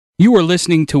You are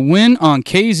listening to Win on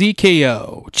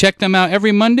KZKO. Check them out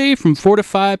every Monday from 4 to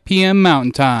 5 p.m.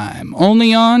 Mountain Time.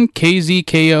 Only on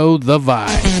KZKO The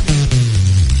Vibe.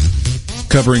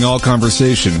 Covering all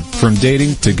conversation, from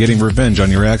dating to getting revenge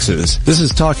on your exes. This is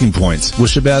Talking Points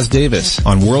with Shabazz Davis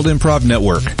on World Improv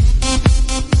Network.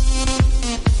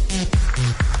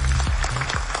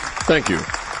 Thank you.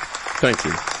 Thank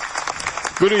you.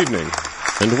 Good evening,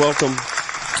 and welcome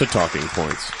to Talking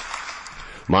Points.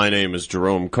 My name is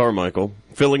Jerome Carmichael,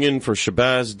 filling in for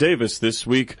Shabazz Davis this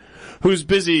week, who's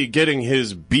busy getting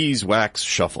his beeswax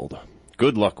shuffled.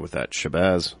 Good luck with that,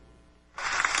 Shabazz.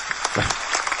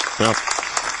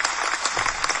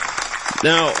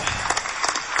 Now,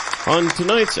 on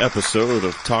tonight's episode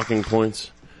of Talking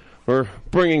Points, we're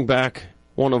bringing back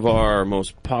one of our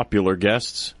most popular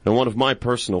guests, and one of my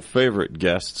personal favorite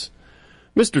guests,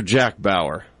 Mr. Jack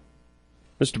Bauer.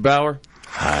 Mr. Bauer?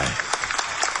 Hi.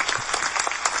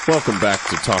 Welcome back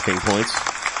to Talking Points.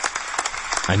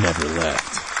 I never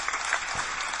left.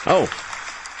 Oh.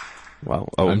 Wow.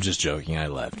 Oh. I'm just joking, I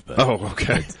left. But oh,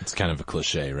 okay. It's kind of a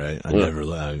cliche, right? I never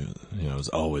left. I was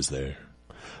always there.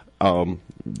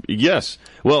 Yes.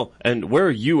 Well, and where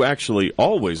you actually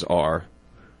always are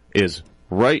is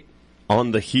right on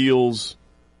the heels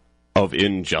of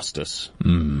injustice.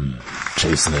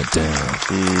 Chasing it down.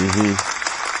 Mm-hmm.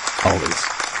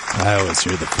 I always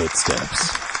hear the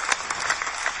footsteps.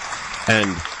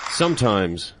 And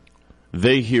sometimes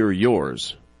they hear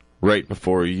yours right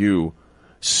before you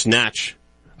snatch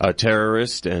a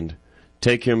terrorist and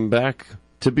take him back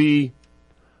to be,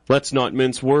 let's not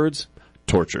mince words,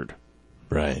 tortured.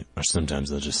 Right. Or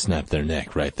sometimes they'll just snap their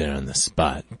neck right there on the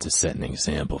spot to set an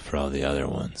example for all the other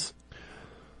ones.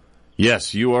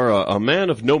 Yes, you are a man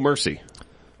of no mercy.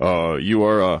 You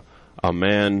are a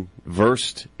man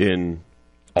versed in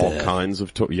all kinds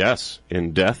of... yes,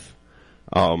 in death.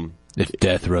 If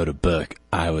death wrote a book,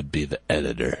 I would be the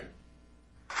editor.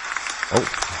 Oh.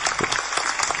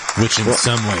 Which in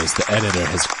some ways, the editor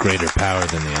has greater power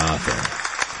than the author.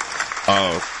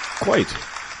 Quite.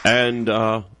 And,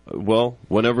 well,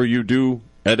 whenever you do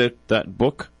edit that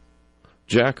book,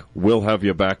 Jack, we'll have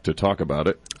you back to talk about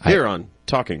it here on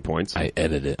Talking Points. I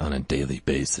edit it on a daily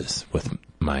basis with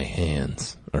my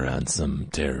hands around some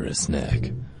terrorist's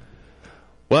neck.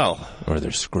 Well. Or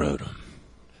their scrotum.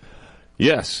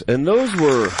 Yes, and those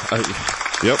were...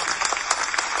 yep.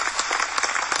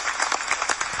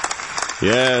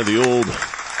 Yeah, the old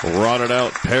rotted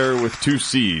out pear with two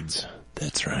seeds.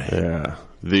 That's right. Yeah.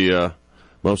 The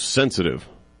most sensitive,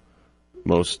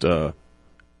 most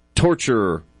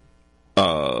torturable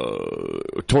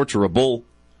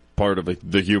part of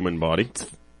the human body. It's a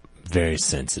very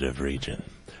sensitive region.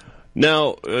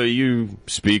 Now, you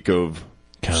speak of...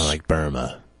 kind of like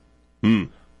Burma.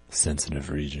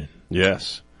 Sensitive region.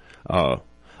 Yes.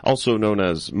 Also known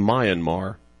as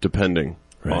Myanmar, depending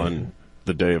on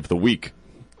the day of the week.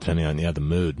 Depending on, the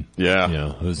mood. Yeah.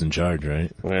 Who's in charge,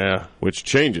 right? Yeah, which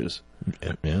changes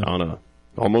on a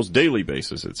almost daily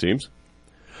basis, it seems.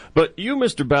 But you,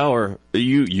 Mr. Bauer,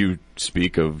 you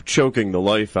speak of choking the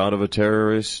life out of a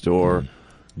terrorist or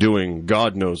doing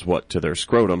God knows what to their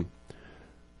scrotum.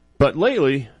 But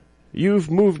lately, you've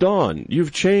moved on.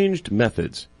 You've changed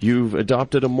methods. You've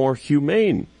adopted a more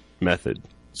humane method,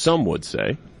 some would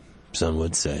say. Some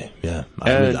would say, yeah.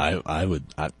 I would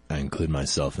include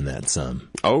myself in that some.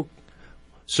 Oh.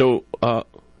 So,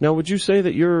 now would you say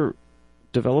that you're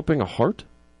developing a heart,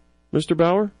 Mr.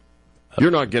 Bauer?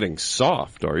 You're not getting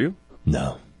soft, are you?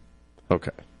 No. Okay.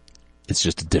 It's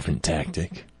just a different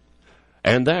tactic.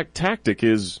 And that tactic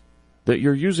is that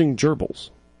you're using gerbils.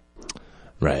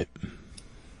 Right.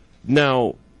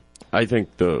 Now, I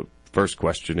think the first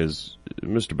question is,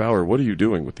 Mr. Bauer, what are you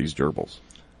doing with these gerbils?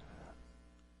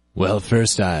 Well,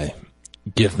 first I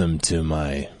give them to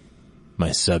my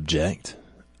subject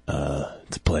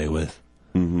to play with.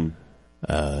 Mm-hmm.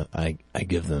 I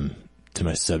give them to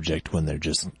my subject when they're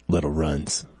just little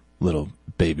runs, little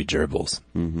baby gerbils.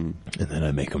 Mm-hmm. And then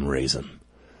I make them raise them.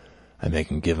 I make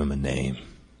them give them a name.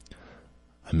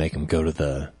 I make them go to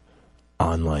the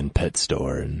online pet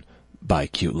store and buy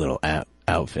cute little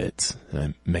outfits. And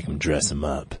I make them dress them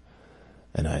up.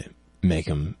 And I make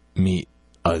them meet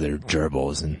other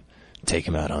gerbils and take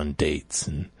them out on dates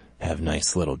and have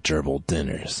nice little gerbil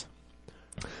dinners.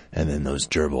 And then those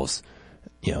gerbils,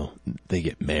 they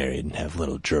get married and have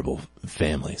little gerbil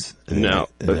families. And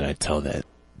then I tell that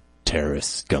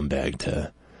terrorist scumbag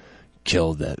to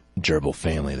kill that gerbil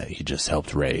family that he just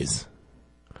helped raise.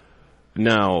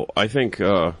 Now, I think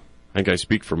I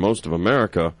speak for most of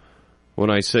America when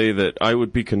I say that I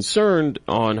would be concerned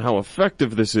on how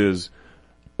effective this is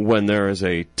when there is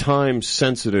a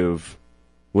time-sensitive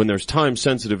when there's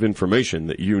time-sensitive information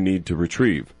that you need to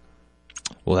retrieve.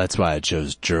 Well, that's why I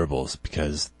chose gerbils,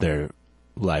 because their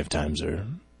lifetimes are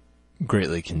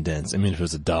greatly condensed. I mean, if it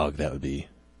was a dog, that would be,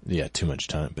 too much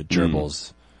time. But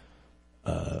gerbils,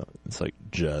 it's like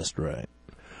just right.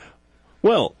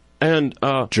 Well, and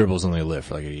gerbils only live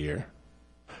for like a year.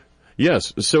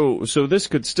 Yes, so this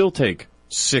could still take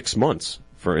 6 months,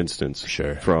 for instance.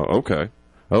 Sure. Okay.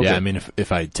 Yeah, I mean,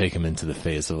 if I take them into the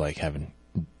phase of like having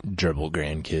gerbil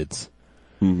grandkids,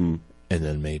 and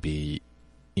then maybe,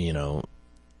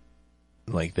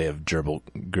 like they have gerbil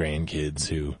grandkids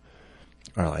who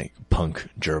are like punk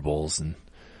gerbils, and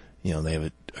they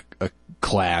have a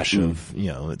clash of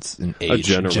it's an age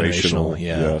generational.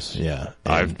 Yes. Yeah,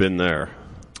 I've been there,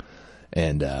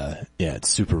 and it's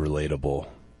super relatable,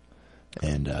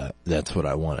 and that's what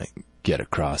I want to get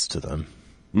across to them.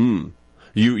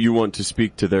 You want to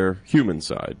speak to their human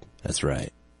side. That's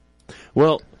right.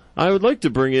 Well, I would like to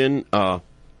bring in a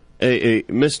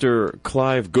Mr.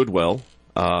 Clive Goodwell.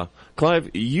 Clive,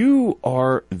 you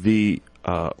are the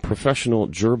professional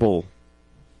gerbil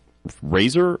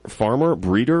raiser, farmer,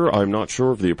 breeder. I'm not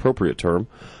sure of the appropriate term,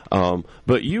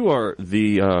 but you are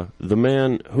the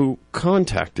man who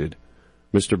contacted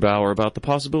Mr. Bauer about the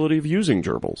possibility of using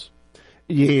gerbils.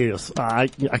 Yes, I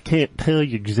can't tell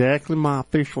you exactly my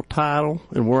official title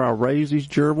and where I raise these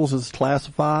gerbils is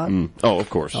classified. Oh, of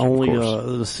course. Only of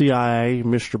course. The CIA,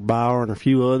 Mr. Bauer, and a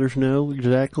few others know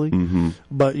exactly.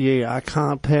 But yeah, I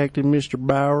contacted Mr.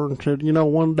 Bauer and said,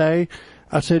 one day,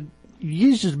 I said,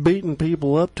 you're just beating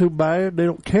people up too bad. They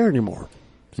don't care anymore.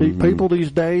 See, people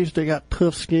these days, they got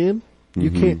tough skin.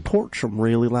 You can't torture them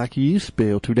really like you used to be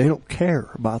able to. They don't care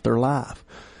about their life.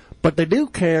 But they do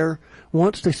care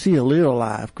once they see a little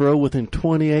life grow within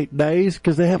 28 days,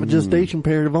 because they have a gestation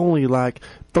period of only like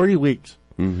 3 weeks.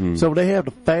 So they have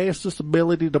the fastest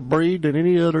ability to breed than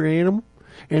any other animal,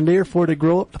 and therefore they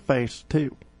grow up the fastest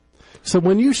too. So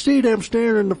when you see them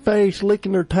staring in the face,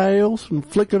 licking their tails and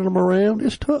flicking them around,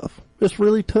 it's tough. It's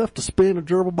really tough to spin a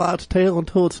gerbil by its tail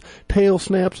until its tail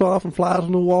snaps off and flies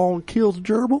on the wall and kills the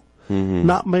gerbil.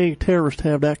 Not many terrorists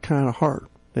have that kind of heart.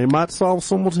 They might saw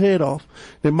someone's head off.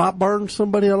 They might burn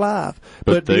somebody alive.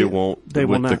 But they won't. They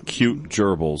will not. The cute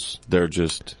gerbils, they're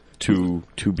just too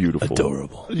beautiful.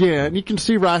 Adorable. Yeah, and you can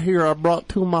see right here I brought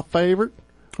two of my favorite.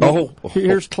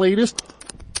 Here's Cletus.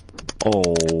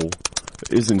 Oh,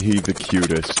 isn't he the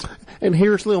cutest? And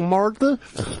here's little Martha.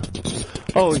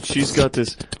 Oh, and she's got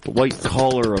this white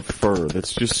collar of fur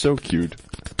that's just so cute.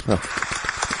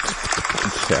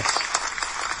 Yes.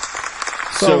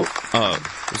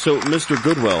 So, Mr.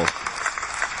 Goodwell,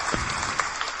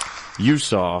 you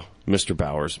saw Mr.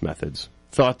 Bauer's methods,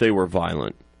 thought they were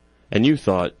violent, and you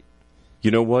thought,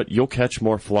 you know what, you'll catch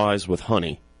more flies with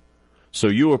honey. So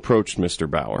you approached Mr.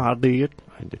 Bauer. I did.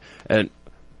 And,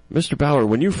 Mr. Bauer,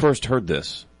 when you first heard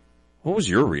this, what was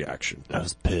your reaction? I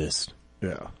was pissed.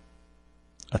 Yeah.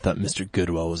 I thought Mr.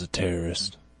 Goodwell was a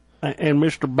terrorist. And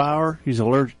Mr. Bauer, he's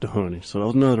allergic to honey, so that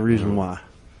was another reason why.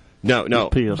 No,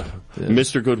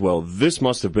 Mr. Goodwell, this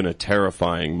must have been a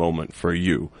terrifying moment for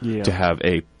you to have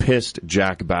a pissed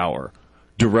Jack Bauer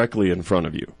directly in front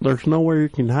of you. There's nowhere you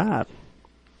can hide,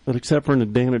 but except for in the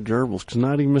den of gerbils, because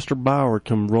not even Mr. Bauer would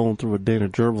come rolling through a den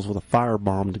of gerbils with a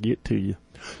firebomb to get to you.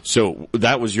 So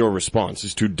that was your response,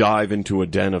 is to dive into a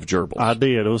den of gerbils? I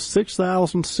did. It was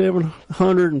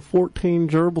 6,714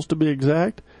 gerbils to be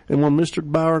exact. And when Mr.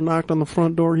 Bauer knocked on the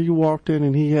front door, he walked in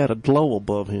and he had a glow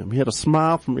above him. He had a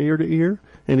smile from ear to ear,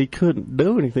 and he couldn't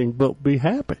do anything but be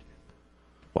happy.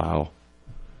 Wow.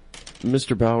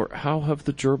 Mr. Bauer, how have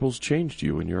the gerbils changed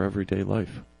you in your everyday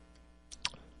life?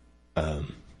 I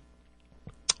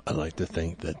like to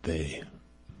think that they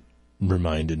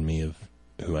reminded me of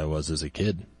who I was as a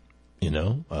kid.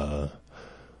 I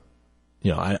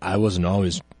wasn't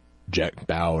always Jack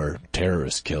Bauer,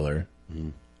 terrorist killer.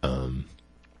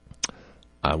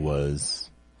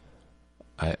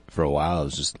 For a while, I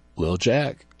was just Lil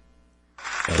Jack.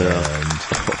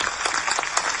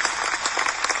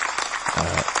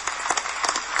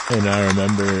 And I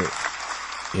remember,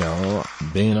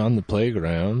 being on the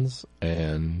playgrounds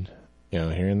and,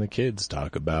 hearing the kids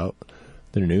talk about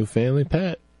their new family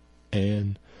pet.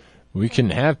 And we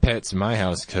couldn't have pets in my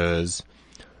house because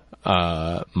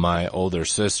my older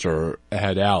sister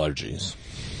had allergies.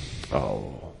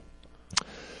 Oh.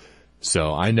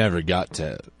 So I never got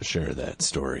to share that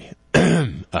story.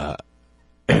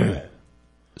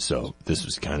 So this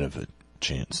was kind of a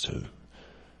chance to,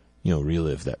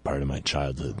 relive that part of my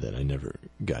childhood that I never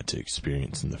got to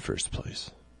experience in the first place.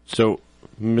 So,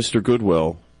 Mr.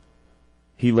 Goodwell,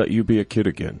 he let you be a kid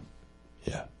again.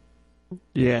 Yeah.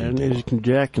 Yeah, and as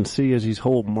Jack can see as he's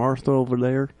holding Martha over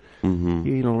there, he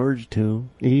ain't allergic to him.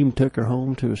 He even took her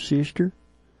home to his sister,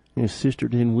 and his sister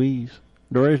didn't wheeze.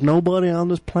 There is nobody on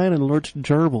this planet allergic to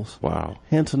gerbils. Wow.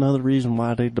 Hence another reason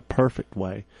why they're the perfect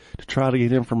way to try to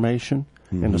get information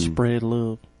and to spread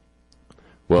love.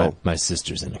 Well, my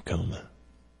sister's in a coma.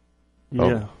 Yeah.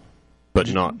 Oh, but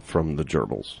not from the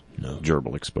gerbils. No.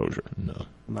 Gerbil exposure. No.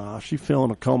 Nah, she fell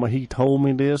in a coma. He told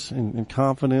me this in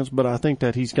confidence, but I think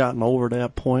that he's gotten over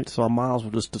that point, so I might as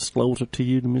well just disclose it to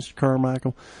you, to Mr.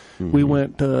 Carmichael. We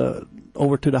went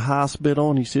over to the hospital,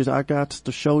 and he says, I got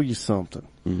to show you something.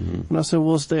 And I said,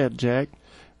 what's that, Jack?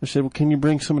 I said, well, can you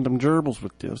bring some of them gerbils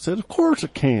with you? I said, of course I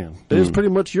can. It's pretty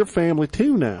much your family,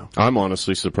 too, now. I'm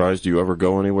honestly surprised you ever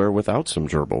go anywhere without some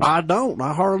gerbils. I don't.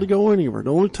 I hardly go anywhere.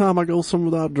 The only time I go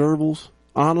somewhere without gerbils,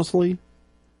 honestly,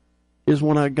 is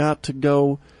when I got to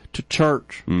go to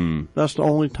church. That's the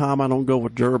only time I don't go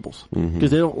with gerbils.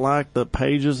 Because they don't like the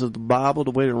pages of the Bible,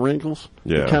 the way it wrinkles.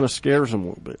 Yeah. It kind of scares them a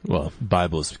little bit. Well,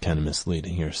 Bible's kind of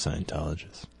misleading. You're a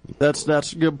Scientologist.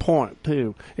 That's a good point,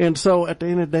 too. And so at the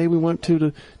end of the day, we went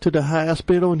to the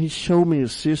hospital, and he showed me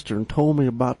his sister and told me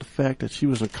about the fact that she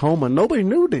was in a coma. Nobody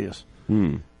knew this.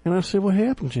 And I said, what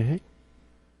happened, Jack?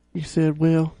 He said,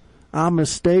 well, I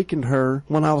mistaken her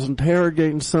when I was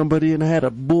interrogating somebody and had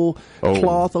a bull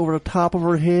cloth over the top of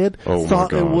her head.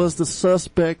 Thought it was the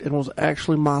suspect and was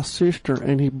actually my sister,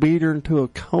 and he beat her into a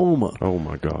coma. Oh,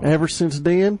 my God. Ever since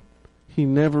then, he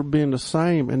never been the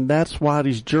same, and that's why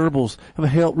these gerbils have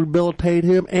helped rehabilitate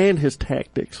him and his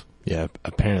tactics. Yeah,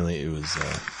 apparently it was,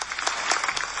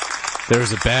 there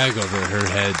was a bag over her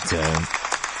head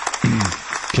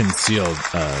concealed.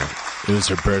 It was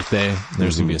her birthday.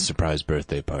 There's going to be a surprise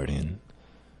birthday party, and,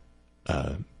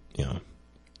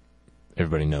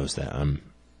 everybody knows that I'm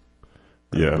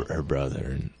her brother,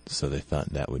 and so they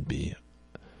thought that would be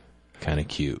kind of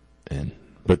cute,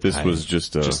 but this was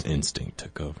just instinct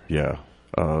took over. Yeah.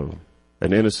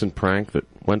 An innocent prank that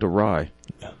went awry.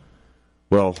 Yeah.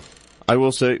 Well, I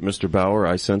will say, Mr. Bauer,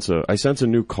 I sense a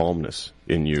new calmness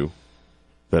in you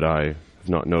that I have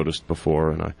not noticed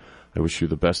before, and I wish you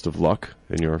the best of luck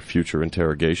in your future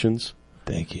interrogations.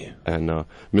 Thank you. And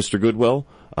Mr. Goodwell,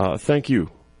 thank you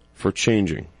for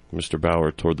changing Mr.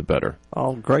 Bauer toward the better.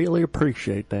 I'll greatly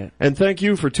appreciate that. And thank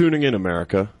you for tuning in,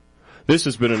 America. This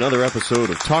has been another episode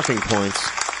of Talking Points,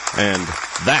 and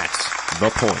that's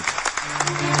the point.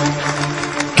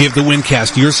 Give the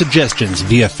Windcast your suggestions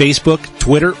via Facebook,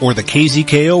 Twitter, or the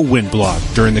KZKO Wind blog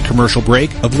during the commercial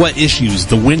break of what issues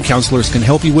the Wind counselors can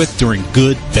help you with during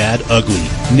Good, Bad, Ugly.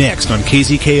 Next on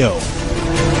KZKO.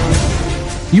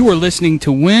 You are listening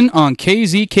to Win on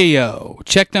KZKO.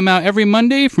 Check them out every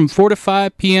Monday from 4 to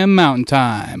 5 p.m. Mountain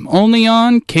Time. Only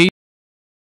on KZKO.